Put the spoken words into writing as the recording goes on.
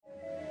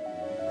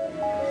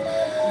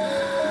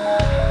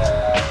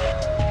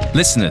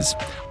Listeners,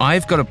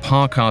 I've got a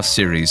Parcast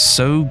series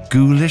so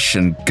ghoulish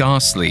and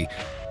ghastly,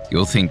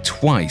 you'll think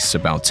twice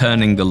about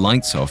turning the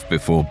lights off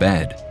before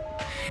bed.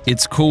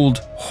 It's called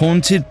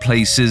Haunted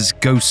Places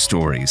Ghost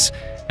Stories,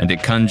 and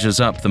it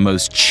conjures up the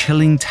most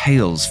chilling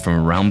tales from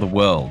around the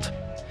world.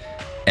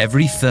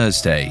 Every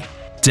Thursday,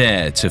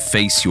 dare to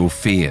face your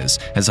fears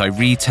as I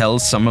retell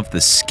some of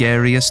the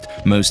scariest,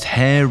 most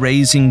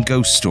hair-raising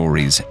ghost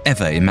stories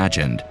ever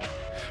imagined.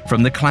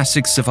 From the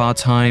classics of our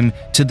time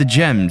to the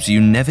gems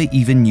you never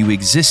even knew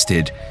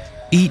existed,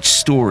 each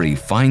story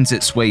finds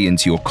its way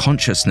into your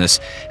consciousness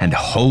and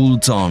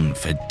holds on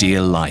for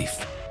dear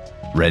life.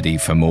 Ready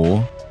for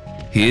more?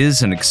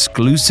 Here's an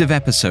exclusive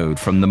episode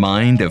from the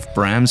mind of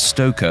Bram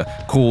Stoker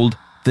called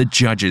The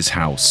Judge's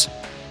House.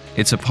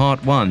 It's a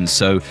part 1,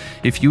 so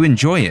if you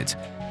enjoy it,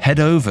 head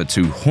over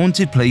to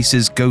Haunted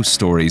Places Ghost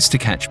Stories to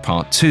catch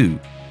part 2.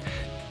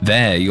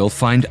 There you'll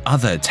find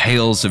other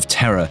tales of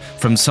terror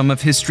from some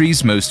of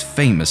history's most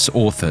famous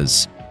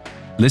authors.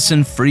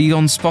 Listen free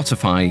on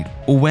Spotify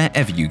or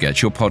wherever you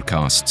get your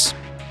podcasts.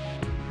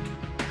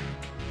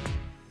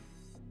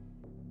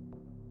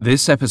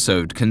 This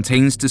episode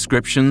contains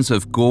descriptions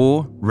of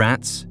gore,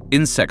 rats,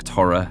 insect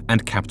horror,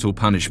 and capital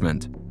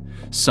punishment.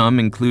 Some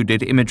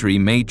included imagery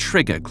may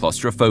trigger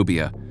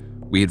claustrophobia.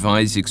 We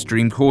advise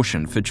extreme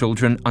caution for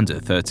children under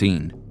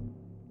 13.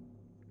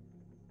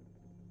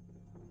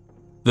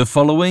 The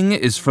following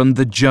is from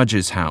The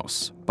Judge's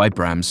House by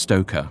Bram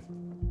Stoker.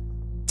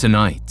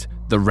 Tonight,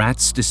 the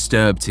rats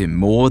disturbed him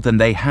more than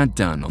they had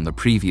done on the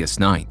previous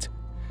night.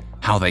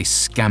 How they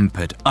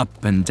scampered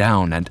up and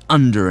down and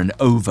under and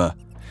over.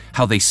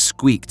 How they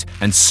squeaked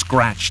and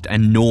scratched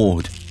and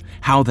gnawed.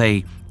 How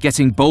they,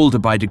 getting bolder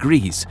by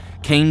degrees,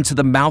 came to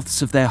the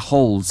mouths of their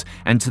holes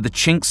and to the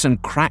chinks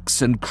and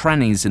cracks and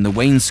crannies in the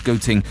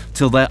wainscoting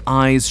till their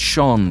eyes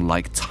shone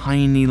like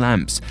tiny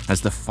lamps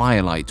as the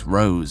firelight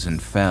rose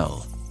and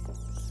fell.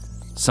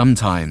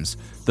 Sometimes,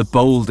 the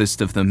boldest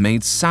of them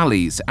made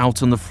sallies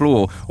out on the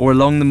floor or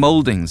along the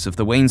mouldings of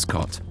the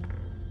wainscot.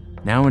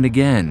 Now and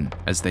again,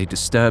 as they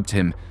disturbed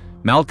him,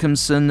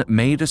 Malcolmson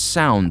made a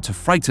sound to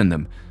frighten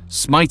them,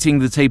 smiting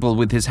the table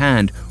with his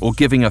hand or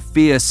giving a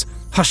fierce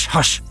hush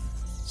hush,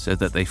 so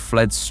that they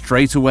fled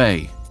straight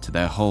away to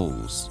their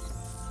holes.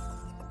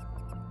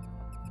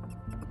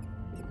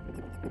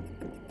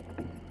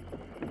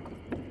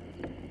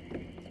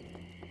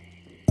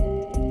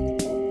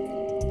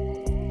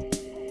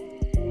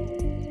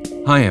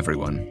 Hi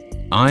everyone,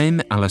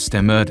 I'm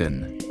Alastair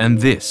Murden, and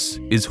this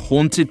is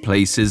Haunted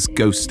Places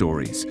Ghost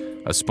Stories,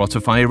 a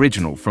Spotify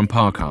original from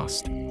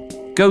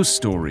Parcast. Ghost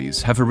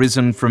stories have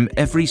arisen from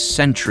every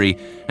century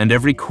and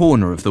every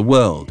corner of the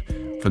world,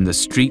 from the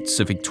streets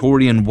of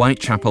Victorian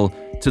Whitechapel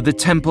to the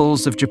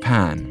temples of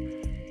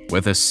Japan.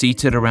 Whether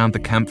seated around the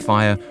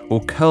campfire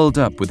or curled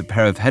up with a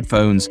pair of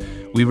headphones,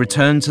 we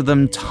return to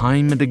them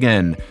time and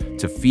again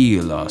to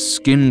feel our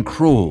skin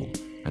crawl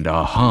and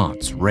our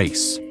hearts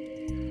race.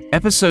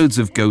 Episodes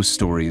of Ghost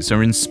Stories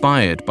are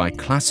inspired by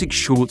classic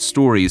short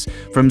stories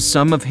from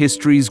some of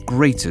history's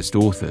greatest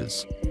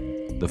authors.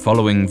 The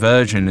following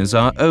version is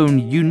our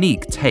own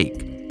unique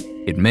take.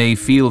 It may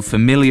feel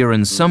familiar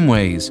in some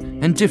ways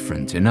and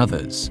different in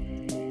others.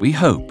 We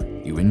hope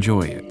you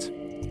enjoy it.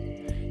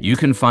 You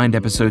can find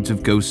episodes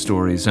of Ghost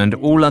Stories and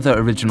all other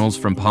originals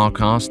from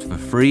Parcast for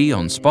free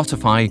on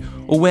Spotify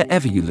or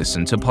wherever you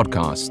listen to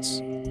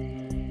podcasts.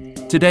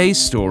 Today's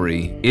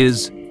story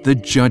is The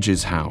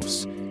Judge's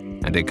House,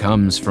 and it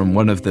comes from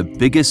one of the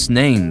biggest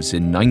names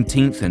in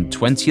 19th and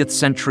 20th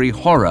century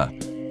horror,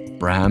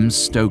 Bram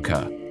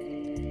Stoker.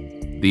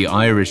 The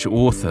Irish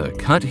author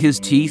cut his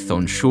teeth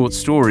on short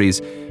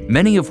stories,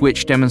 many of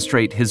which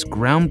demonstrate his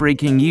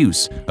groundbreaking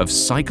use of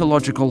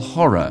psychological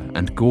horror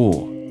and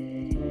gore.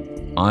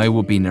 I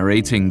will be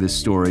narrating this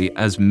story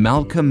as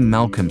Malcolm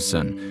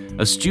Malcolmson,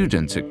 a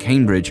student at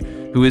Cambridge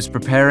who is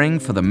preparing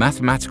for the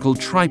mathematical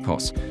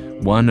tripos,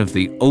 one of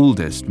the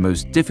oldest,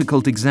 most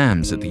difficult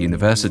exams at the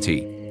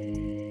university.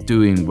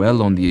 Doing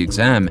well on the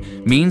exam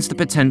means the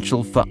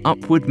potential for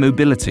upward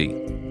mobility.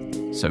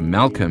 So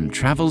Malcolm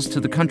travels to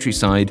the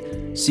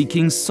countryside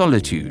seeking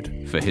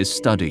solitude for his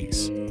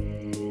studies.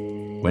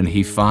 When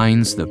he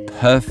finds the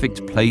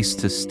perfect place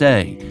to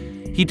stay,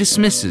 he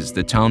dismisses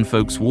the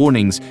townfolk's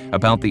warnings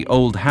about the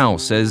old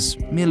house as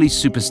merely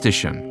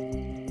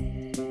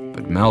superstition.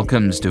 But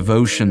Malcolm's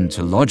devotion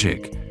to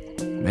logic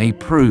may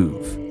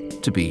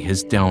prove to be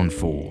his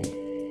downfall.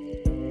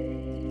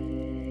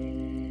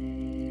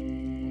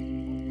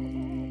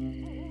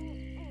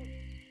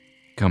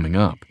 Coming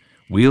up,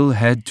 we'll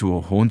head to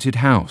a haunted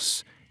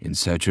house in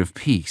search of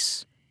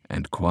peace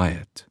and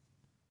quiet.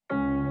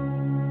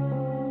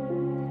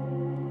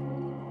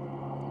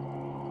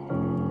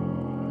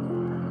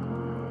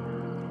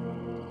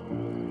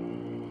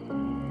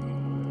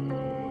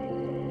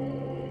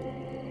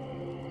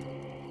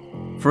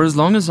 For as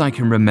long as I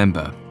can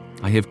remember,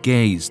 I have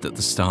gazed at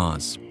the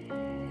stars.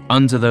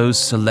 Under those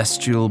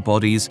celestial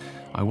bodies,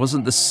 I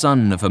wasn't the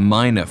son of a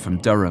miner from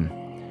Durham.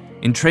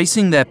 In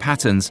tracing their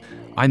patterns,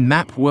 I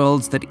map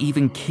worlds that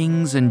even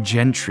kings and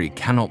gentry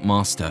cannot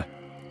master.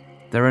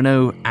 There are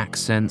no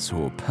accents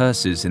or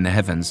purses in the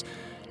heavens,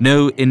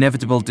 no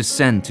inevitable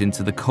descent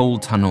into the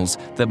cold tunnels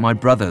that my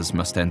brothers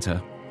must enter.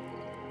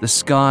 The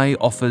sky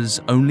offers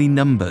only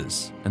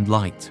numbers and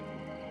light.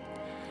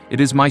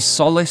 It is my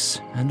solace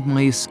and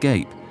my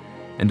escape,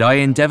 and I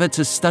endeavour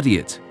to study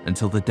it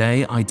until the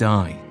day I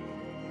die.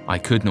 I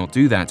could not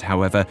do that,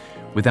 however,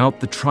 without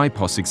the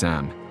Tripos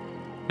exam,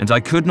 and I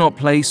could not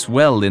place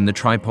well in the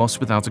Tripos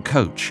without a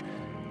coach,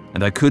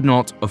 and I could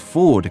not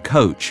afford a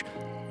coach,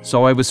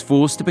 so I was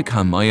forced to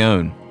become my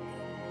own.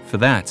 For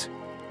that,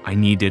 I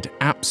needed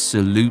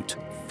absolute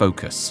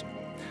focus.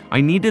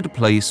 I needed a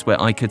place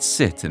where I could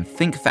sit and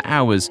think for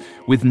hours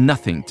with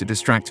nothing to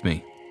distract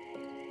me,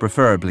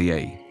 preferably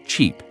a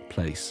cheap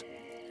place.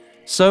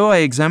 So I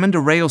examined a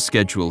rail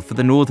schedule for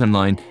the Northern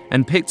Line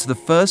and picked the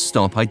first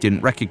stop I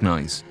didn't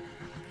recognize.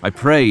 I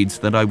prayed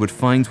that I would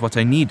find what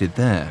I needed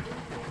there.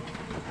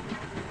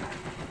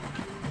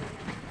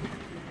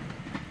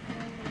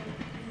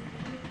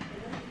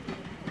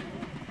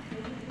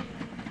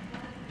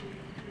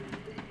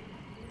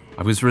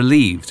 I was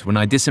relieved when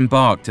I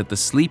disembarked at the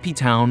sleepy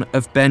town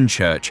of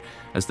Benchurch,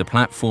 as the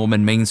platform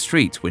and main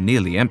street were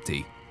nearly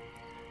empty.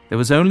 There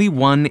was only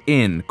one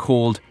inn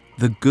called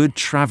The Good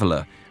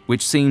Traveller,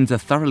 which seemed a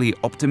thoroughly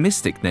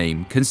optimistic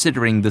name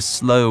considering the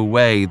slow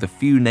way the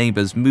few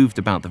neighbours moved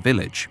about the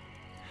village.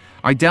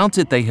 I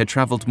doubted they had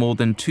travelled more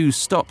than 2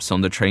 stops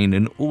on the train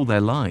in all their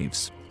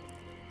lives.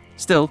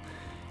 Still,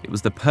 it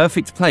was the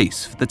perfect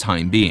place for the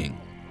time being.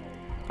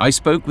 I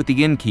spoke with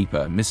the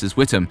innkeeper, Mrs.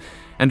 Whittam,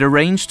 and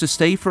arranged to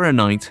stay for a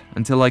night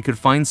until I could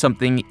find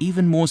something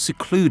even more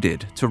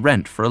secluded to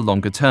rent for a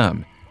longer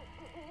term.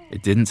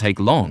 It didn't take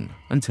long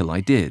until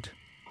I did.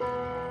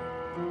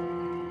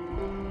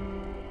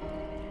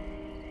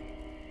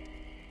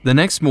 The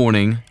next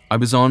morning, I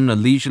was on a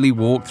leisurely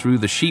walk through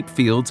the sheep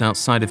fields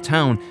outside of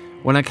town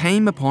when I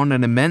came upon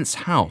an immense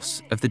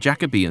house of the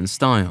Jacobean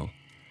style.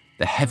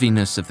 The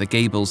heaviness of the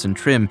gables and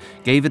trim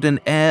gave it an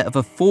air of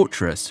a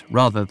fortress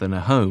rather than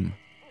a home.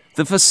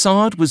 The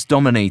facade was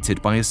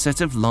dominated by a set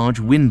of large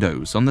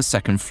windows on the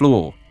second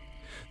floor.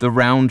 The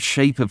round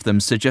shape of them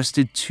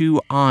suggested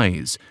 2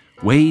 eyes,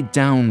 weighed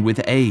down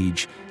with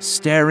age,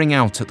 staring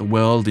out at the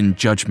world in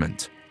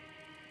judgment.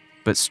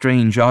 But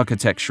strange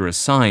architecture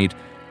aside,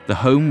 the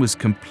home was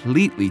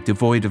completely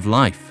devoid of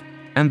life,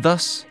 and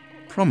thus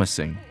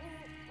promising.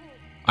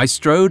 I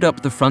strode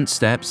up the front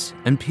steps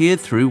and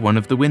peered through one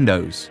of the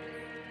windows.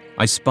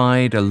 I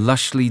spied a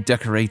lushly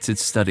decorated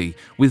study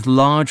with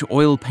large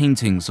oil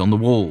paintings on the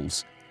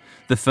walls.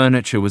 The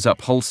furniture was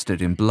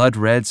upholstered in blood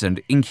reds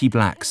and inky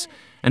blacks,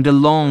 and a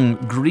long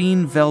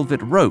green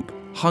velvet rope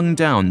hung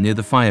down near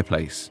the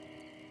fireplace.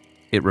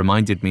 It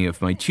reminded me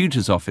of my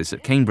tutor's office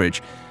at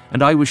Cambridge,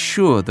 and I was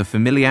sure the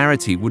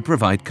familiarity would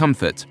provide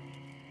comfort.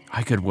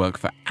 I could work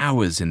for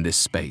hours in this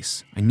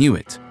space, I knew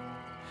it.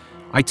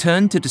 I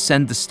turned to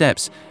descend the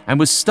steps and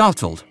was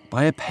startled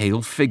by a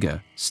pale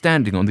figure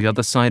standing on the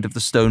other side of the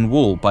stone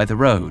wall by the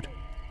road.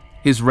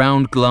 His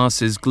round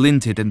glasses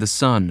glinted in the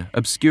sun,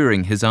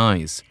 obscuring his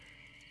eyes.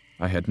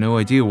 I had no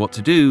idea what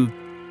to do,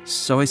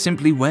 so I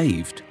simply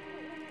waved.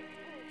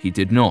 He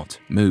did not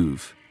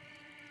move.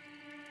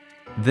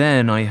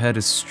 Then I heard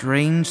a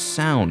strange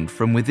sound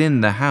from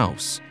within the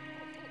house,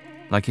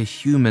 like a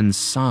human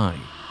sigh.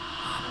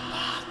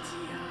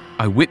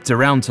 I whipped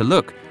around to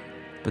look,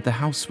 but the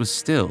house was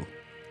still.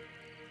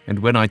 And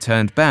when I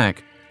turned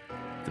back,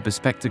 the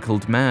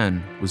bespectacled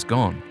man was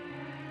gone.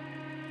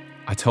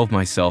 I told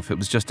myself it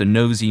was just a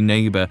nosy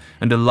neighbour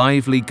and a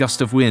lively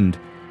gust of wind.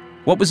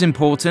 What was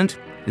important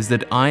is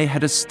that I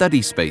had a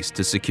study space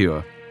to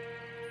secure.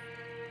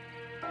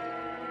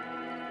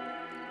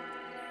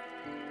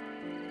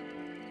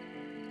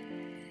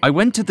 I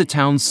went to the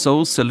town's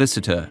sole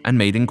solicitor and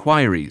made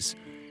inquiries.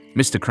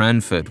 Mr.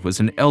 Cranford was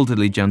an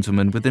elderly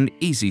gentleman with an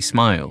easy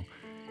smile.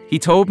 He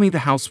told me the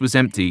house was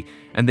empty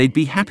and they'd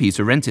be happy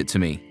to rent it to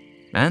me,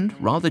 and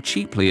rather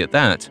cheaply at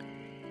that.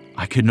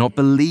 I could not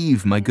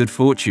believe my good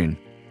fortune.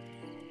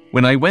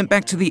 When I went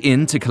back to the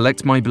inn to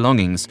collect my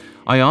belongings,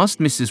 I asked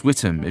Mrs.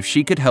 Whittam if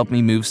she could help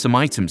me move some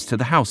items to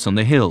the house on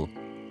the hill.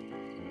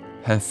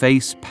 Her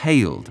face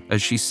paled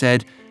as she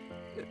said,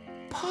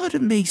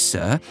 "Pardon me,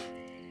 sir,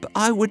 but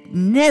I would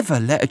never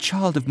let a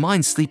child of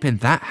mine sleep in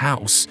that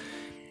house.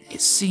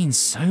 It's seen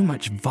so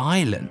much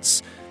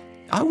violence.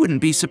 I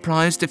wouldn't be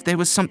surprised if there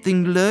was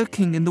something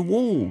lurking in the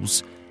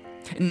walls.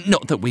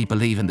 Not that we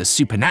believe in the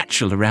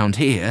supernatural around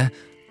here."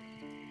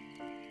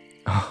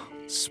 Oh,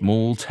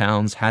 small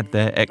towns had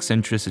their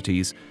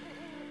eccentricities.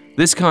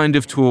 This kind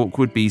of talk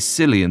would be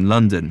silly in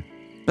London,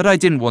 but I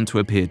didn't want to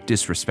appear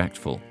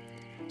disrespectful.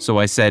 So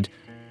I said,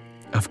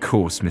 "Of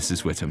course,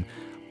 Mrs. Whittam,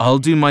 I'll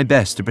do my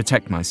best to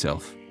protect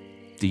myself.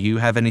 Do you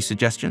have any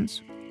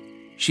suggestions?"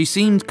 She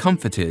seemed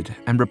comforted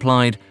and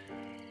replied,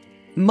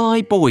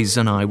 "My boys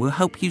and I will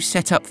help you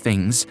set up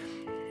things.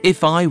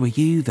 If I were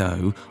you,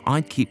 though,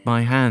 I'd keep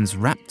my hands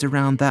wrapped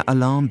around that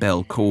alarm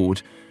bell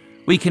cord.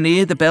 We can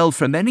hear the bell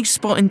from any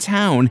spot in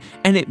town,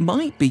 and it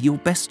might be your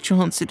best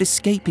chance at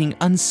escaping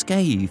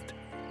unscathed.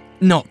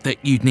 Not that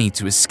you'd need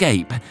to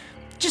escape.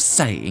 Just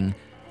saying.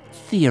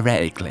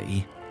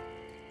 theoretically.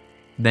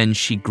 Then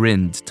she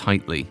grinned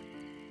tightly.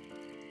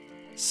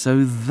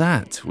 So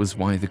that was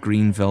why the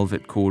green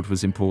velvet cord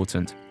was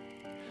important.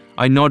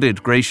 I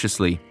nodded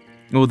graciously,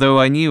 although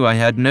I knew I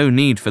had no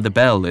need for the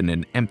bell in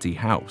an empty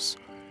house.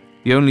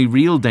 The only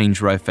real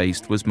danger I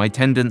faced was my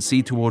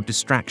tendency toward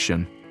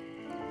distraction.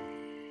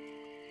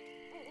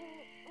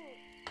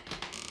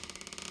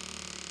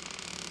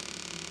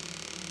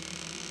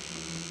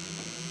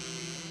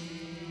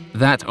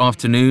 That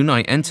afternoon,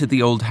 I entered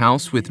the old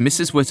house with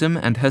Mrs. Whittam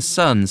and her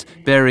sons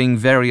bearing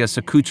various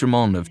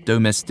accoutrements of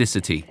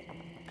domesticity.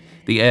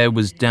 The air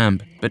was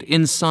damp, but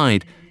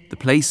inside, the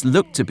place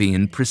looked to be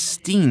in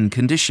pristine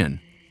condition.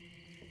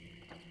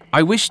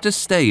 I wished to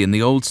stay in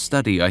the old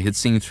study I had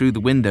seen through the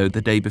window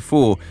the day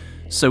before,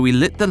 so we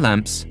lit the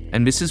lamps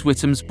and Mrs.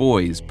 Whittam's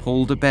boys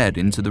pulled a bed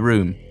into the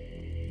room.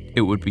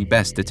 It would be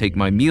best to take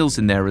my meals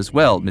in there as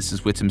well,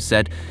 Mrs. Whittam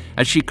said,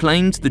 as she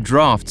claimed the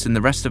drafts in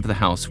the rest of the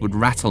house would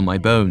rattle my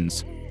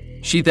bones.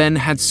 She then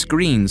had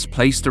screens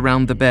placed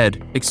around the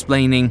bed,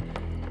 explaining,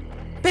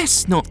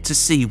 "Best not to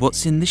see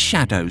what's in the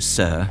shadows,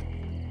 sir."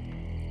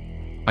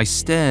 I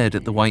stared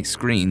at the white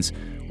screens,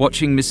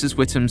 watching Mrs.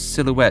 Whittam's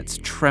silhouette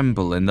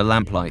tremble in the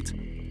lamplight.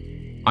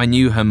 I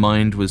knew her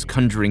mind was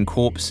conjuring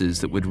corpses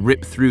that would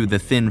rip through the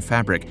thin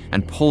fabric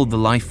and pull the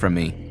life from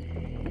me.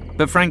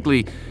 But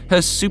frankly,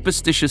 her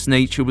superstitious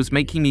nature was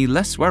making me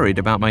less worried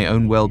about my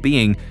own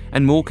well-being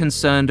and more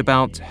concerned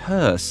about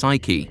her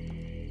psyche.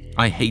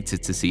 I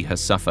hated to see her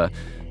suffer,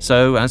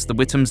 so as the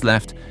Whittams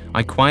left,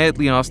 I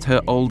quietly asked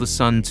her older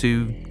son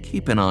to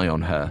keep an eye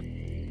on her.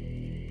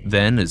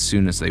 Then, as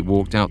soon as they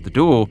walked out the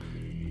door,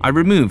 I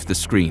removed the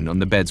screen on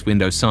the bed's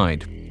window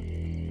side.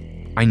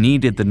 I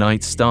needed the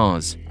night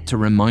stars to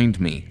remind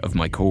me of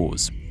my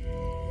cause.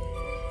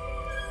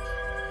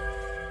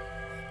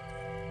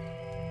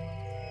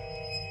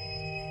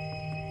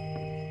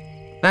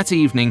 That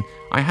evening,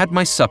 I had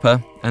my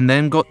supper and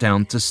then got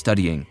down to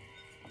studying.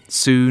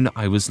 Soon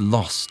I was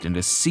lost in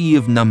a sea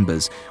of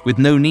numbers with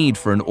no need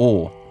for an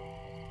oar.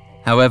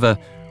 However,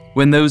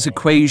 when those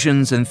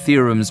equations and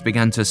theorems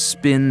began to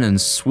spin and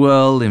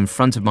swirl in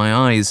front of my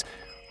eyes,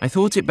 I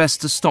thought it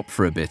best to stop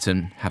for a bit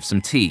and have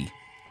some tea.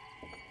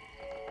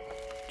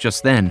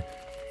 Just then,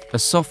 a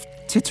soft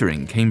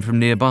tittering came from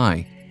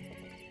nearby.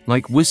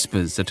 Like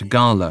whispers at a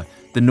gala,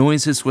 the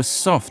noises were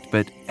soft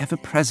but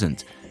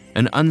ever-present,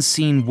 an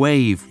unseen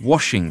wave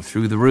washing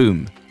through the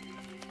room.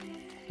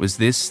 Was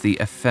this the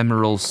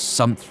ephemeral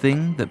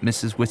something that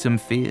Mrs. Whittam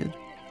feared?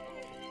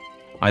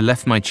 I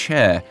left my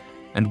chair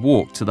and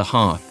walked to the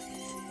hearth.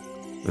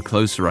 The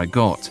closer I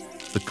got,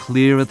 the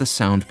clearer the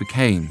sound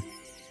became.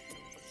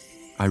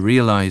 I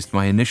realized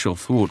my initial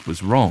thought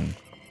was wrong.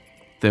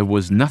 There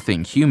was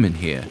nothing human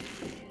here.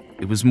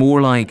 It was more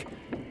like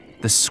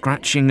the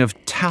scratching of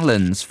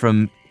talons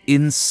from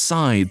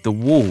inside the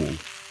wall.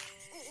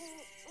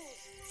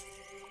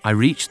 I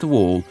reached the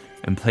wall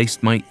and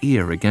placed my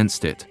ear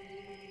against it.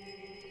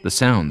 The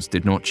sounds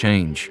did not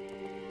change.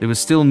 They were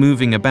still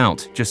moving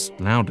about, just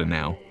louder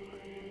now.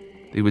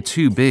 They were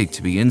too big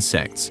to be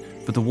insects,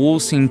 but the wall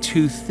seemed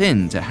too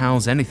thin to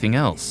house anything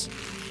else.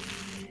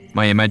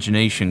 My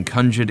imagination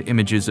conjured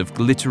images of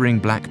glittering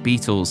black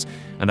beetles,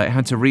 and I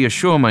had to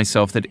reassure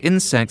myself that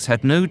insects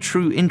had no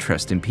true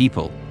interest in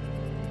people.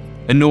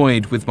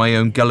 Annoyed with my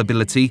own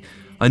gullibility,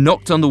 I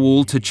knocked on the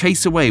wall to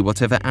chase away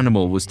whatever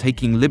animal was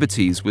taking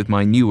liberties with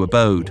my new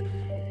abode.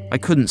 I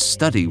couldn't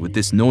study with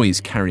this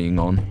noise carrying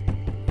on.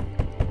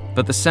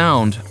 But the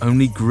sound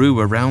only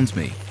grew around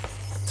me,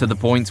 to the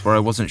point where I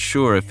wasn't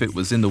sure if it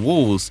was in the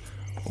walls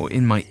or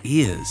in my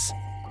ears.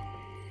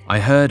 I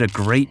heard a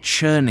great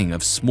churning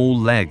of small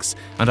legs,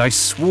 and I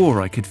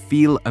swore I could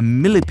feel a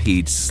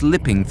millipede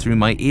slipping through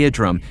my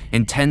eardrum,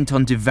 intent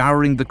on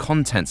devouring the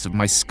contents of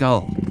my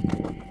skull.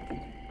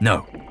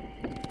 No.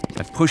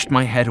 I pushed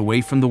my head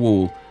away from the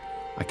wall.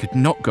 I could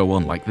not go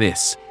on like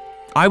this.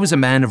 I was a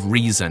man of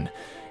reason.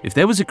 If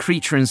there was a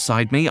creature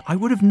inside me, I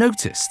would have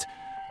noticed.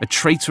 A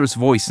traitorous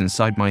voice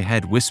inside my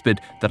head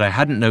whispered that I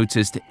hadn't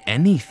noticed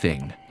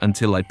anything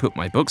until I put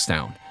my books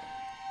down.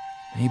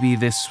 Maybe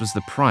this was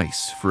the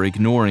price for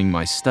ignoring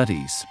my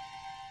studies.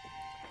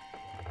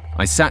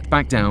 I sat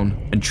back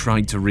down and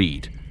tried to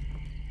read,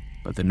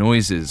 but the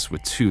noises were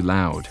too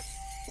loud.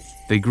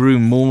 They grew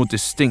more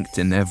distinct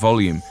in their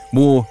volume,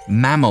 more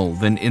mammal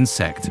than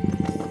insect.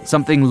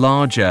 Something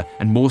larger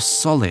and more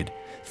solid,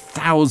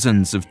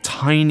 thousands of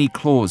tiny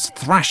claws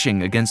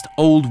thrashing against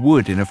old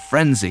wood in a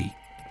frenzy.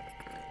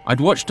 I'd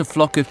watched a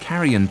flock of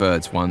carrion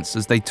birds once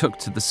as they took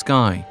to the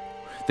sky.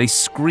 They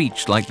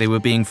screeched like they were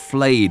being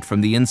flayed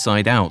from the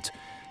inside out.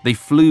 They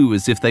flew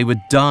as if they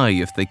would die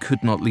if they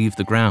could not leave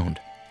the ground.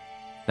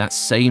 That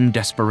same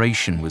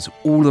desperation was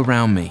all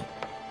around me.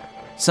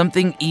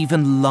 Something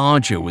even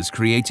larger was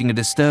creating a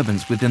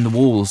disturbance within the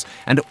walls,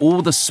 and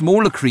all the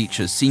smaller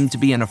creatures seemed to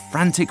be in a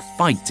frantic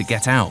fight to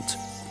get out.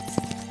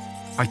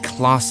 I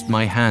clasped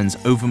my hands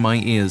over my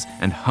ears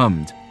and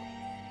hummed,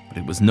 but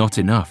it was not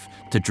enough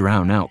to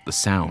drown out the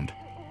sound.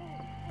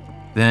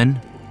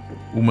 Then,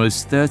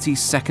 almost 30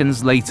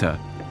 seconds later,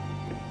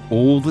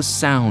 all the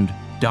sound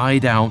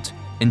died out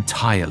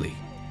entirely.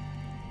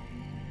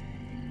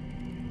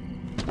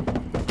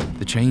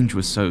 The change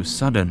was so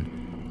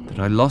sudden that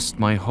I lost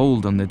my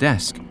hold on the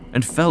desk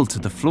and fell to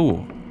the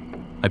floor.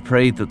 I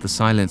prayed that the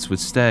silence would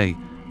stay,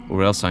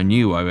 or else I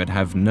knew I would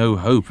have no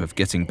hope of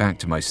getting back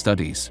to my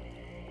studies.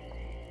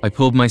 I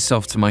pulled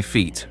myself to my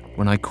feet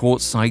when I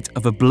caught sight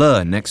of a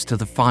blur next to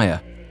the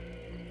fire.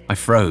 I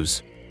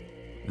froze,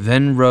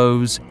 then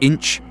rose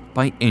inch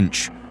by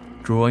inch,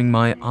 drawing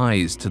my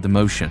eyes to the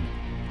motion.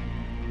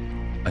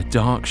 A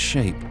dark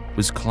shape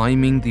was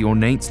climbing the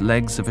ornate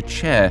legs of a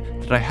chair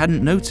that I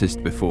hadn't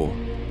noticed before,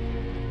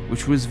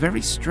 which was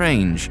very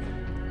strange,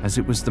 as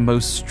it was the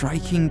most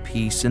striking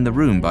piece in the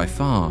room by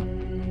far.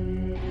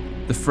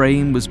 The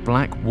frame was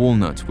black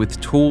walnut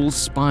with tall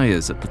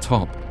spires at the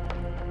top.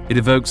 It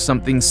evoked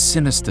something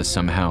sinister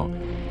somehow,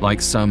 like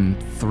some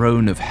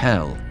throne of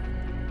hell.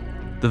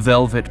 The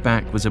velvet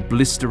back was a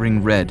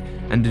blistering red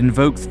and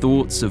invoked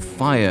thoughts of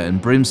fire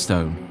and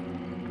brimstone.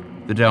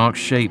 The dark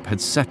shape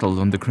had settled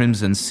on the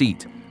crimson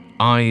seat,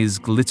 eyes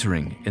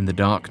glittering in the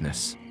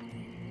darkness.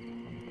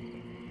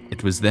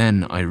 It was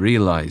then I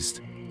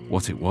realized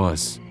what it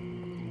was.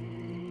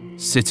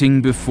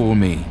 Sitting before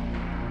me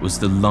was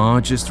the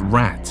largest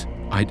rat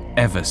I'd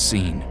ever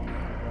seen.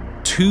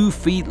 2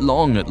 feet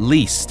long at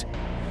least.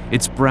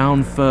 Its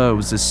brown fur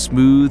was as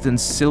smooth and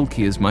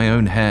silky as my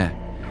own hair.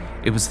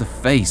 It was the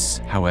face,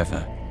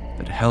 however,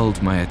 that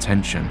held my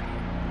attention.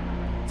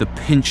 The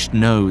pinched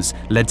nose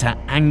led to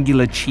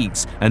angular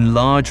cheeks and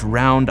large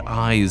round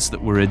eyes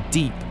that were a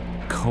deep,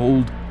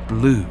 cold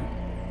blue.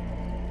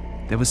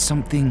 There was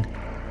something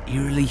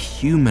eerily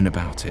human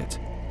about it.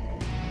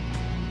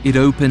 It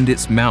opened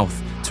its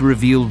mouth to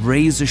reveal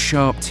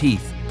razor-sharp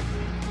teeth,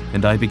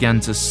 and I began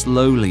to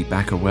slowly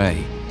back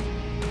away.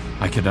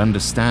 I could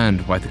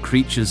understand why the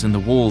creatures in the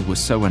wall were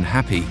so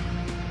unhappy.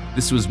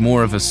 This was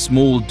more of a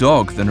small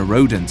dog than a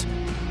rodent,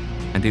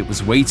 and it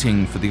was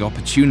waiting for the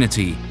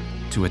opportunity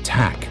to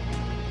attack.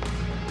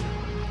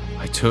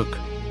 I took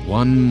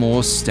one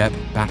more step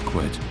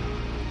backward,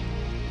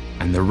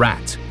 and the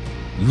rat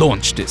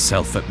launched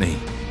itself at me.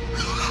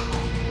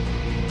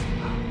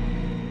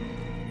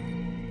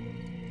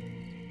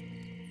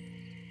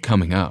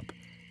 Coming up,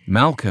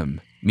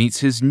 Malcolm meets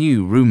his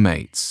new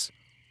roommates.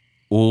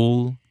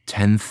 All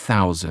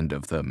 10,000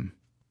 of them.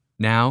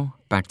 Now,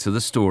 back to the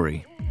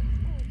story.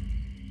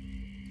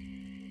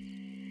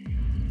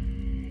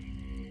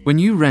 When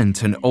you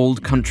rent an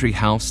old country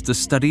house to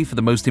study for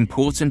the most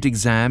important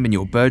exam in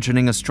your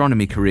burgeoning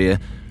astronomy career,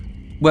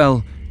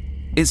 well,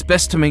 it's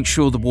best to make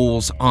sure the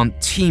walls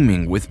aren't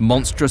teeming with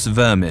monstrous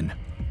vermin.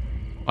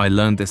 I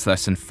learned this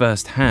lesson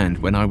firsthand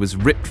when I was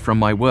ripped from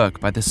my work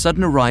by the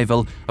sudden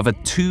arrival of a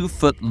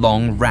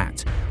 2-foot-long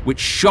rat, which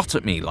shot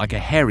at me like a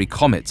hairy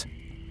comet.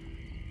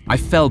 I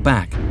fell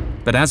back,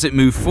 but as it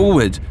moved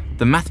forward,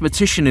 the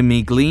mathematician in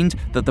me gleaned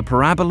that the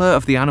parabola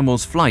of the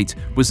animal's flight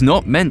was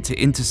not meant to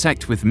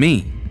intersect with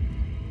me.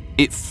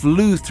 It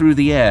flew through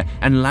the air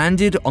and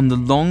landed on the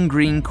long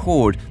green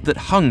cord that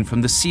hung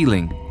from the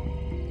ceiling,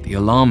 the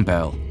alarm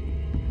bell.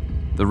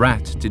 The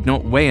rat did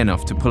not weigh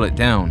enough to pull it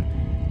down.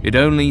 It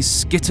only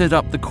skittered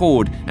up the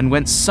cord and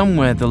went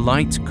somewhere the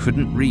light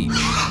couldn't reach.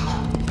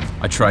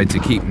 I tried to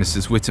keep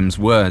Mrs. Whittam's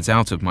words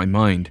out of my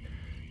mind.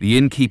 The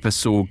innkeeper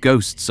saw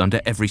ghosts under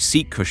every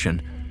seat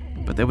cushion,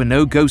 but there were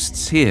no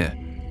ghosts here.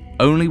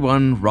 Only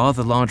one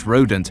rather large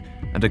rodent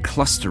and a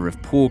cluster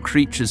of poor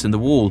creatures in the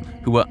wall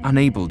who were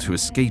unable to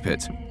escape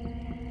it.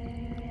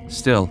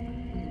 Still,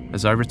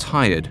 as I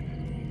retired,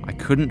 I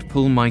couldn't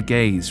pull my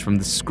gaze from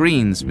the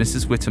screens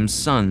Mrs. Whittam's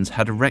sons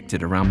had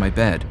erected around my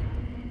bed.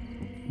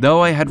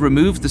 Though I had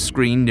removed the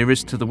screen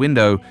nearest to the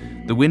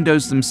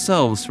windows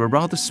themselves were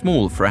rather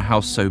small for a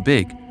house so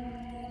big.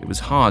 It was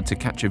hard to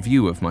catch a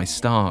view of my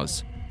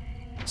stars.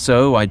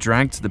 So I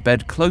dragged the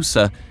bed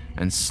closer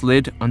and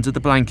slid under the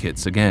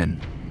blankets again.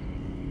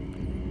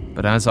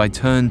 But as I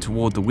turned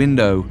toward the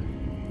window,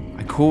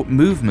 I caught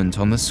movement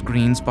on the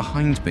screens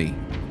behind me.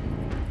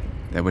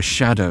 There were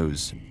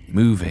shadows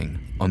moving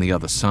on the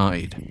other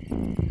side.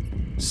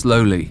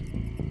 Slowly,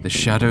 the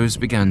shadows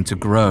began to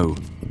grow.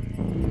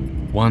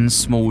 One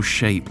small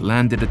shape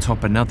landed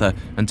atop another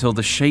until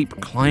the shape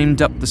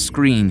climbed up the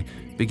screen,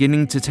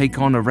 beginning to take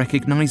on a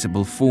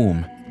recognizable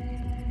form.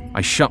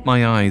 I shut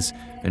my eyes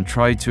and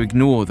tried to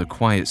ignore the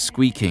quiet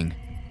squeaking,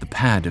 the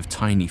pad of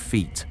tiny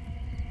feet.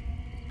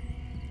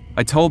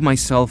 I told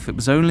myself it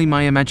was only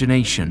my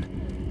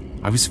imagination.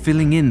 I was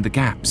filling in the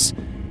gaps.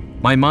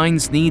 My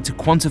mind's need to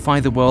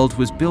quantify the world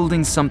was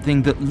building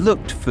something that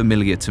looked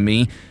familiar to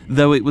me,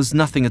 though it was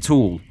nothing at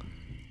all.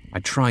 I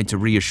tried to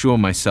reassure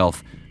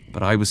myself,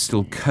 but I was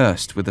still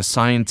cursed with a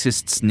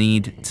scientist's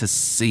need to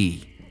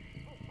see.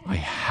 I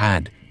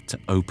had to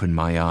open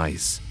my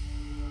eyes.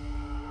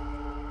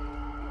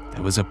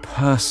 There was a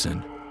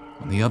person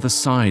on the other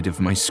side of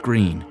my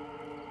screen.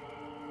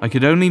 I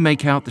could only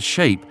make out the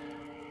shape,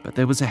 but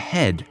there was a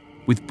head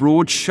with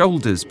broad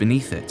shoulders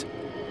beneath it.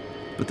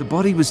 But the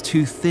body was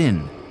too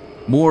thin,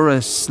 more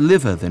a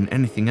sliver than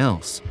anything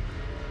else.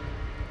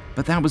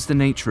 But that was the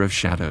nature of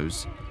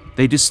shadows.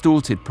 They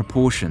distorted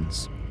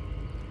proportions.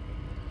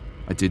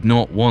 I did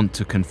not want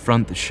to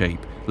confront the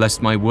shape,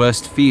 lest my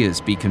worst fears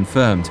be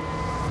confirmed.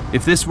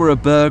 If this were a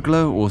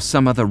burglar or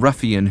some other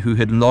ruffian who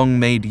had long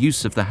made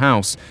use of the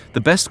house,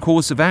 the best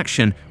course of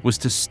action was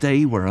to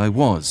stay where I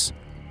was.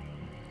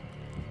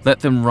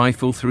 Let them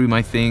rifle through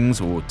my things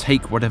or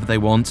take whatever they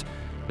want.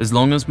 As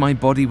long as my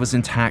body was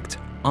intact,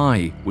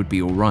 I would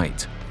be all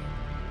right.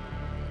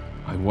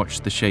 I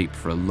watched the shape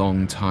for a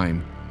long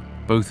time,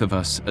 both of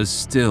us as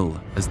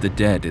still as the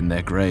dead in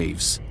their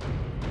graves.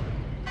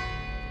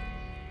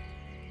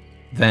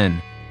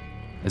 Then,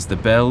 as the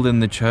bell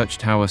in the church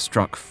tower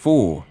struck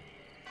 4,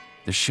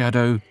 the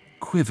shadow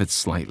quivered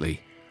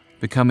slightly,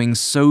 becoming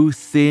so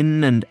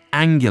thin and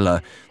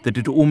angular that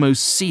it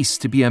almost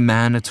ceased to be a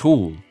man at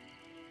all.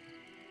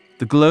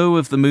 The glow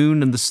of the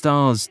moon and the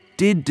stars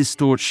did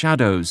distort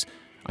shadows.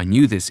 I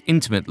knew this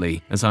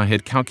intimately, as I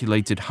had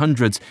calculated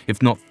hundreds,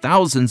 if not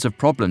thousands, of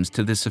problems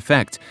to this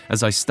effect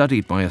as I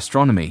studied my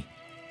astronomy.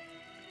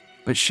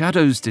 But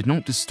shadows did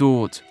not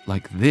distort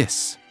like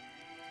this.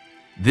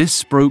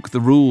 This broke the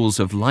rules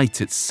of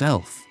light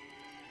itself.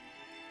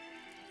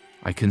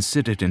 I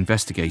considered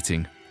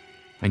investigating.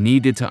 I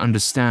needed to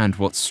understand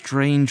what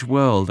strange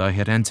world I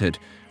had entered,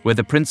 where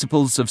the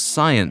principles of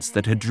science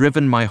that had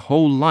driven my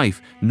whole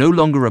life no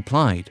longer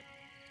applied.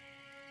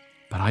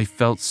 But I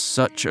felt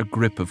such a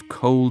grip of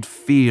cold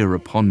fear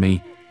upon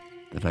me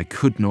that I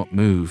could not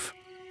move.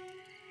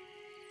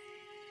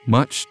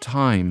 Much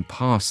time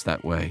passed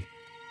that way,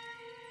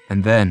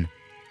 and then,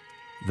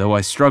 though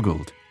I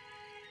struggled,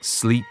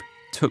 sleep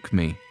took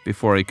me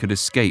before I could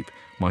escape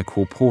my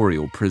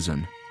corporeal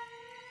prison.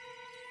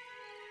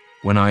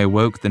 When I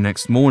awoke the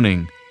next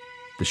morning,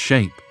 the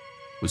shape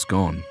was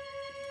gone.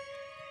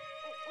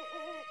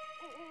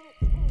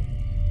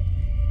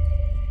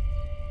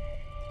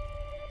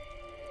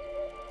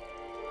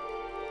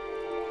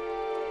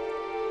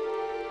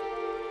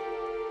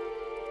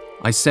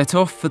 I set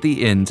off for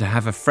the inn to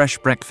have a fresh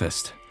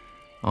breakfast.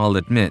 I'll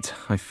admit,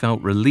 I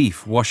felt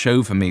relief wash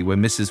over me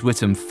when Mrs.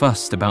 Whittam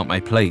fussed about my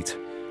plate.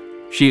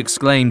 She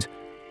exclaimed,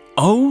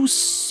 "Oh,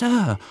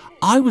 sir,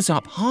 I was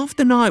up half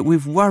the night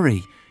with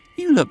worry.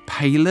 You look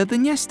paler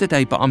than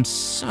yesterday, but I'm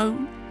so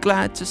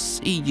glad to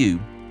see you."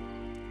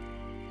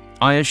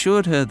 I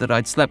assured her that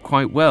I'd slept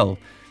quite well.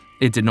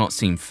 It did not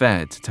seem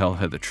fair to tell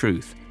her the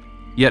truth.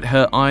 Yet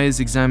her eyes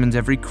examined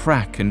every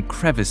crack and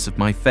crevice of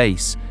my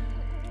face.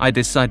 I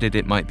decided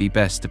it might be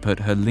best to put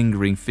her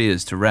lingering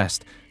fears to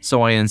rest,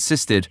 so I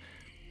insisted,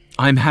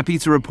 "I'm happy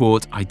to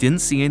report I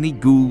didn't see any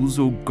ghouls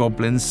or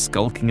goblins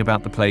skulking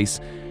about the place.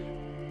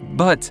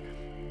 But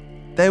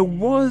there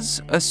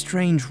was a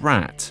strange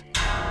rat."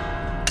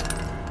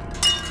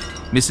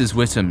 Mrs.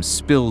 Whittam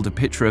spilled a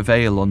pitcher of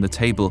ale on the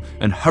table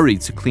and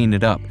hurried to clean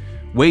it up,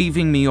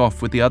 waving me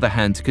off with the other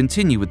hand to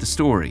continue with the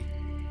story.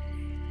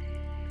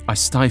 I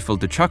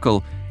stifled a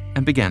chuckle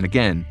and began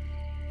again.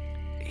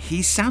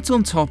 "He sat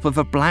on top of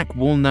a black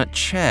walnut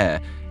chair,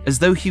 as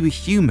though he were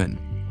human.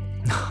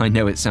 I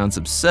know it sounds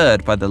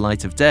absurd by the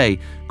light of day,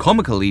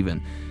 comical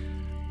even,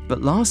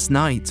 but last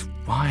night,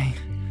 why,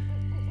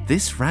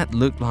 this rat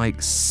looked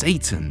like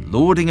Satan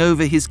lording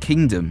over his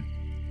kingdom."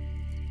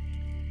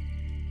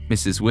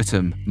 Mrs.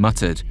 Whittam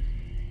muttered,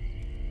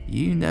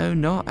 "You know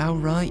not how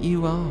right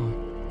you are."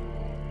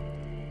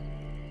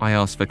 I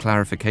asked for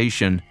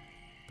clarification,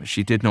 but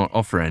she did not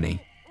offer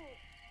any.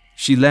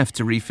 She left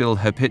to refill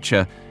her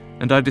pitcher,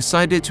 and I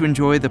decided to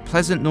enjoy the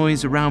pleasant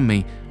noise around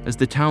me as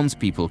the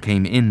townspeople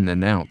came in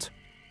and out.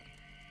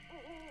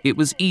 It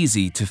was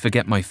easy to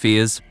forget my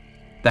fears.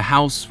 The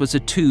house was a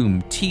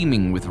tomb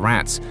teeming with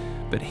rats,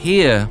 but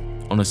here,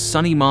 on a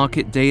sunny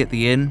market day at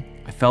the inn,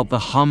 I felt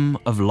the hum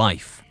of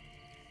life.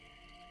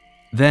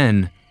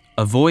 Then,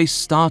 a voice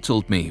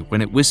startled me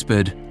when it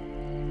whispered,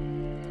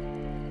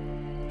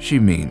 "She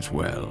means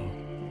well."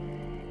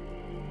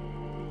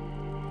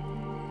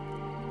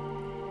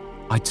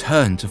 I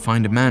turned to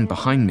find a man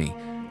behind me,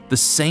 the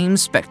same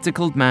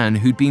spectacled man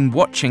who'd been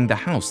watching the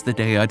house the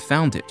day I'd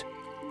found it.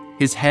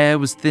 His hair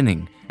was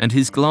thinning, and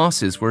his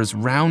glasses were as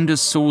round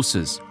as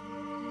saucers.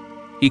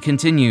 He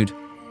continued,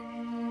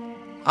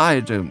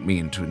 "I don't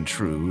mean to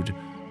intrude.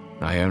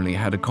 I only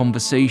had a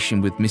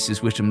conversation with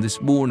Mrs. Whittam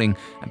this morning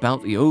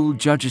about the old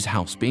judge's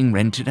house being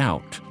rented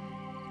out.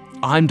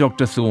 I'm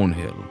Dr.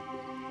 Thornhill."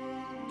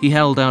 He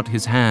held out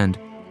his hand,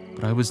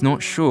 but I was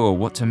not sure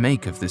what to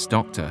make of this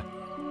doctor.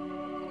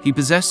 He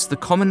possessed the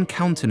common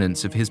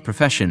countenance of his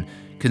profession,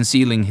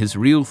 concealing his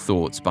real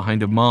thoughts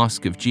behind a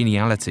mask of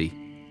geniality.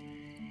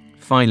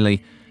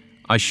 Finally,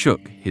 I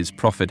shook his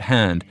proffered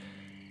hand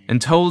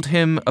and told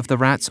him of the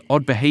rat's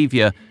odd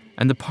behavior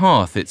and the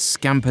path it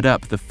scampered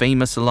up the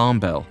famous alarm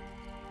bell.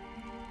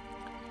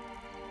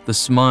 The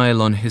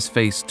smile on his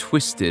face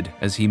twisted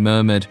as he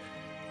murmured,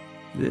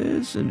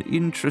 "There's an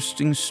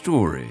interesting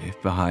story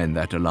behind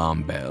that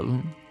alarm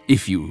bell,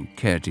 if you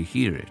care to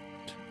hear it."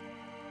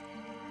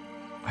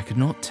 I could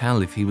not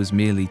tell if he was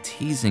merely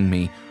teasing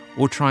me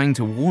or trying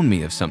to warn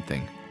me of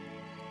something,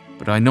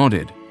 but I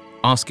nodded,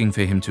 asking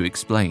for him to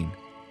explain.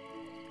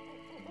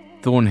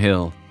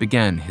 Thornhill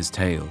began his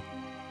tale.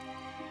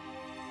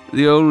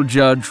 The old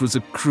judge was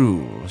a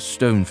cruel,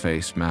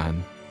 stone-faced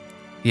man.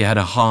 He had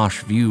a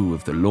harsh view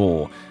of the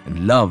law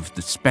and loved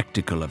the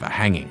spectacle of a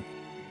hanging.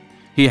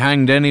 He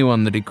hanged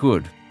anyone that he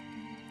could.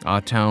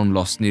 Our town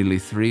lost nearly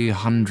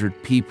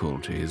 300 people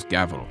to his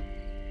gavel.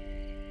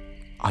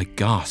 I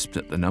gasped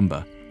at the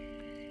number.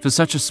 For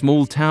such a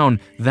small town,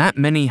 that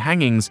many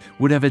hangings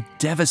would have a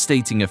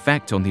devastating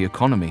effect on the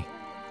economy.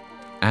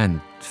 And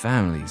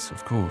families,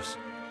 of course.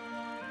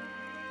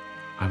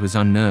 I was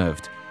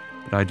unnerved,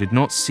 but I did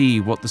not see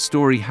what the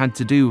story had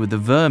to do with the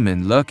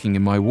vermin lurking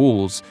in my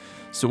walls,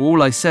 so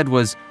all I said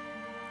was,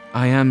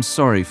 "I am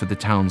sorry for the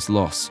town's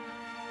loss.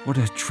 What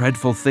a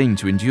dreadful thing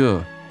to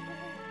endure."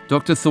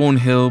 Dr.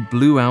 Thornhill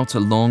blew out a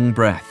long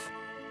breath.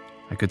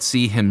 I could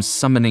see him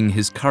summoning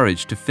his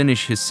courage to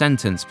finish his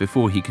sentence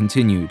before he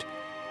continued.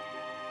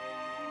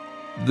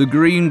 "The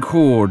green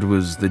cord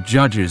was the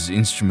judge's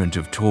instrument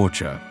of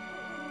torture.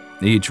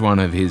 Each one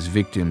of his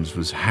victims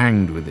was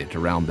hanged with it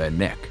around their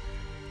neck.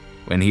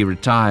 When he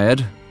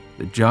retired,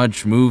 the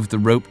judge moved the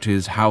rope to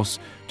his house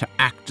to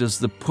act as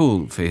the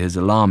pull for his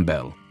alarm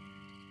bell.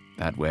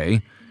 That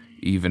way,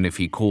 even if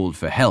he called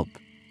for help,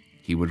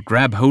 he would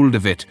grab hold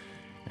of it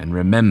and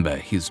remember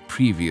his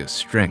previous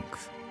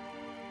strength."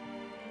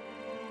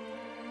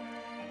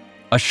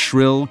 A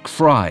shrill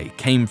cry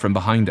came from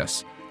behind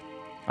us.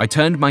 I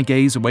turned my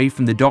gaze away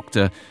from the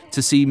doctor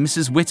to see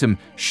Mrs. Whittam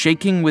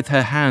shaking with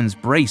her hands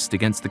braced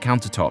against the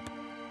countertop.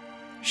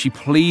 She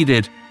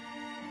pleaded,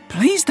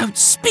 "Please don't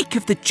speak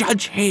of the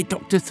judge here,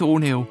 Dr.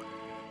 Thornhill.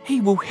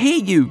 He will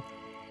hear you.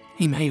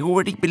 He may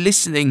already be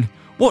listening,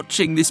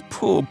 watching this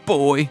poor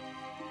boy."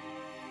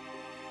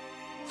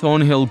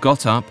 Thornhill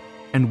got up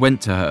and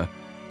went to her,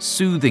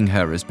 soothing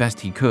her as best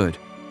he could,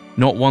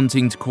 not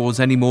wanting to cause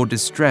any more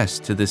distress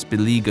to this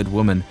beleaguered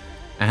woman,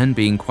 and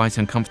being quite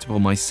uncomfortable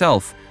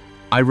myself,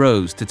 I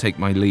rose to take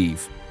my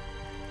leave.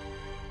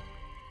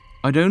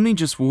 I'd only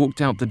just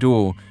walked out the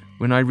door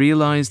when I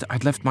realized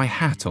I'd left my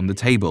hat on the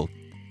table.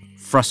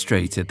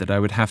 Frustrated that I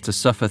would have to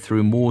suffer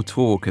through more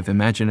talk of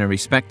imaginary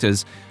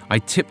spectres, I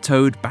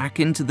tiptoed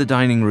back into the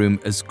dining room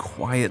as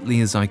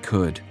quietly as I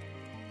could.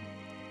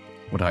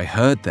 What I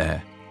heard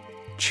there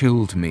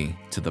chilled me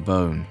to the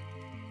bone.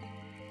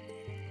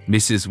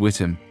 Mrs.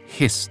 Whittam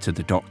hissed to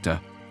the doctor,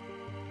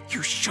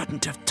 "You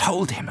shouldn't have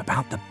told him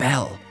about the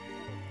bell.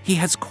 He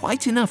has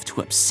quite enough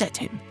to upset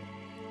him."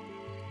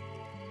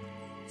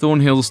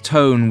 Thornhill's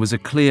tone was a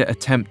clear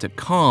attempt at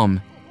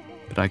calm,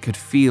 but I could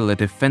feel a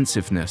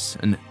defensiveness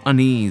and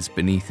unease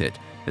beneath it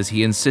as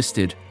he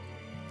insisted,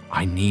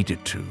 "I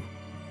needed to.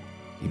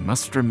 He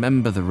must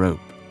remember the rope,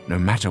 no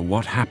matter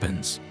what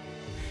happens.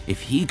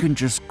 If he can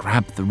just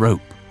grab the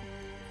rope,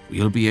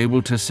 we'll be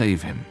able to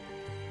save him."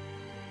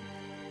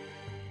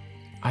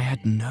 I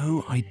had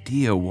no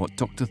idea what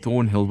Dr.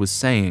 Thornhill was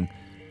saying,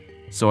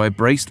 so I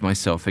braced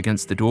myself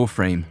against the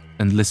doorframe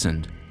and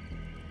listened.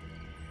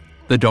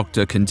 The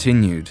doctor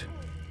continued,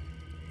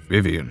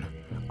 "Vivian,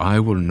 I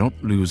will not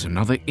lose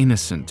another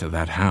innocent to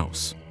that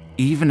house,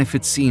 even if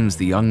it seems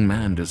the young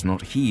man does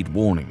not heed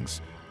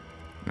warnings.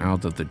 Now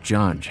that the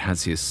judge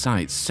has his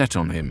sights set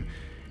on him,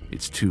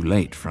 it's too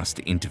late for us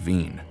to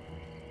intervene.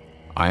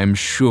 I am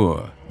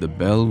sure the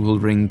bell will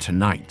ring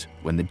tonight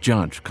when the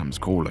judge comes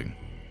calling.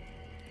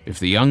 If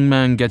the young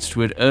man gets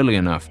to it early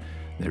enough,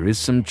 there is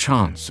some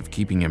chance of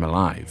keeping him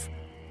alive,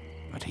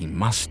 but he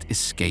must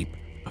escape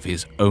of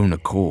his own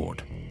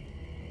accord."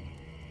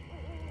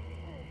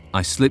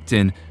 I slipped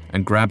in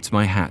and grabbed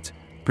my hat,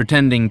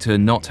 pretending to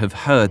not have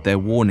heard their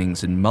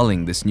warnings and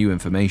mulling this new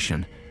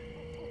information.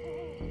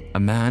 A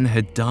man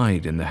had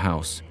died in the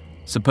house,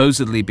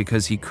 supposedly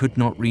because he could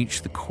not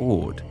reach the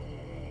cord.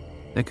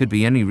 There could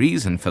be any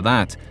reason for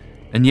that,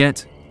 and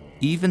yet,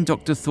 even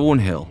Dr.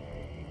 Thornhill,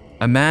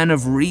 a man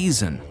of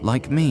reason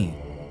like me,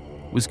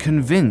 was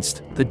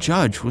convinced the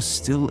judge was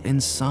still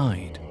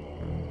inside.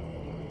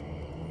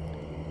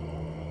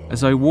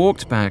 As I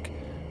walked back,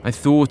 I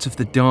thought of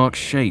the dark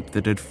shape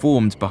that had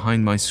formed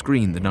behind my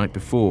screen the night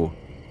before.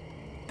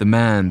 The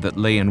man that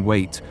lay in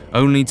wait,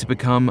 only to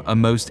become a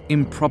most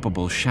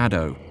improbable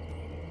shadow.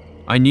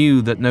 I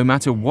knew that no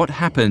matter what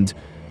happened,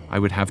 I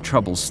would have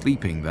trouble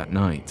sleeping that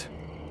night.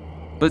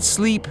 But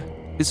sleep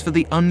is for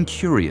the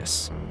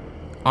uncurious.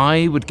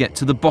 I would get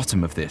to the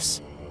bottom of this.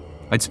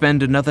 I'd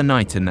spend another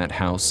night in that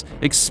house,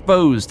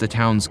 expose the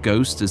town's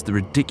ghost as the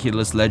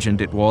ridiculous legend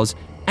it was,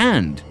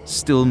 and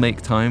still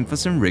make time for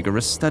some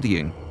rigorous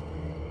studying.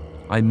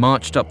 I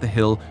marched up the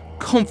hill,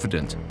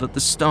 confident that the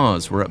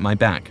stars were at my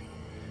back.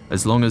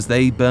 As long as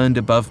they burned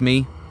above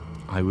me,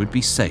 I would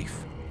be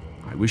safe.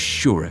 I was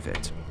sure of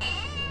it.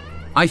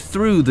 I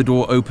threw the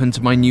door open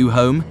to my new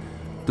home.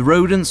 The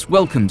rodents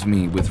welcomed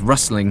me with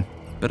rustling,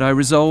 but I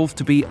resolved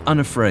to be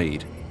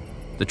unafraid.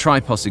 The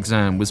Tripos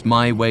exam was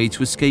my way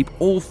to escape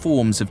all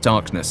forms of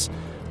darkness,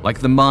 like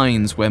the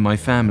mines where my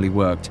family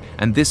worked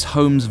and this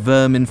home's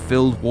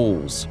vermin-filled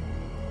walls.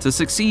 To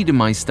succeed in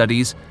my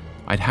studies,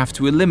 I'd have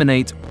to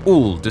eliminate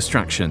all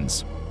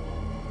distractions.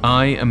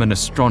 I am an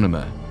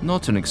astronomer,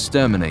 not an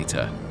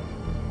exterminator,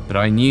 but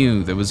I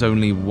knew there was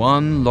only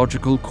one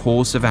logical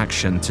course of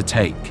action to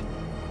take.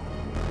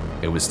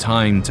 it was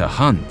time to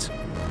hunt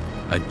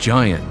a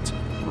giant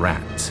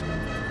rat.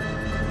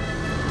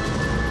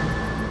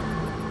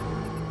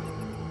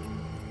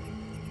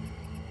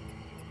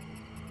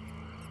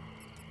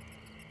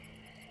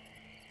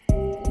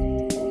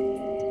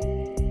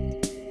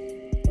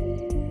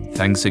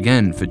 Thanks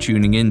again for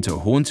tuning in to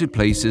Haunted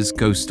Places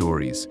Ghost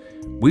Stories.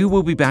 We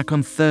will be back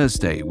on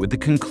Thursday with the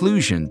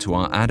conclusion to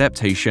our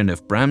adaptation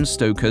of Bram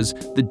Stoker's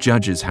The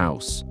Judge's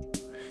House.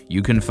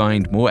 You can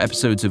find more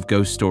episodes of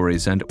Ghost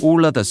Stories and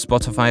all other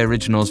Spotify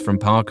originals from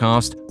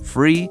Parcast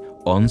free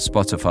on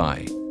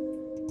Spotify.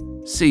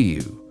 See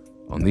you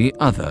on the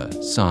other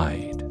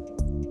side.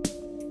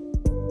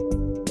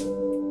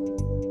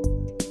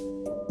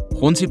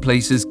 Haunted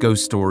Places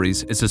Ghost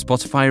Stories is a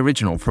Spotify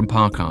original from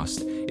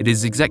Parcast. It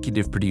is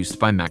executive produced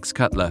by Max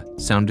Cutler,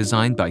 sound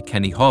designed by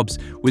Kenny Hobbs,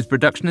 with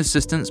production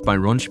assistance by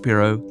Ron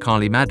Shapiro,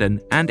 Carly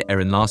Madden, and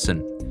Erin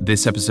Larson.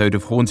 This episode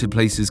of Haunted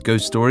Places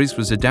Ghost Stories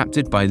was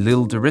adapted by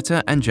Lil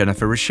DeRitter and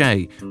Jennifer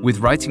Richey, with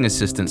writing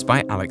assistance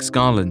by Alex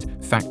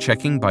Garland,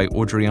 fact-checking by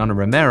Audriana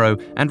Romero,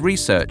 and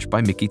research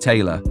by Mickey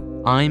Taylor.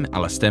 I'm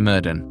Alastair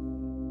Murden.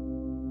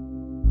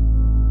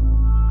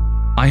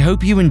 I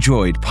hope you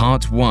enjoyed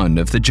Part 1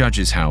 of The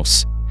Judge's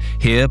House.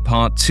 Hear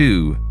Part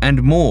 2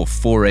 and more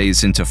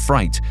forays into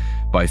fright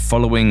by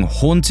following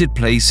Haunted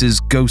Places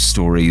Ghost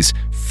Stories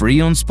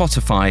free on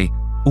Spotify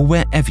or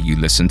wherever you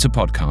listen to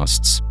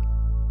podcasts.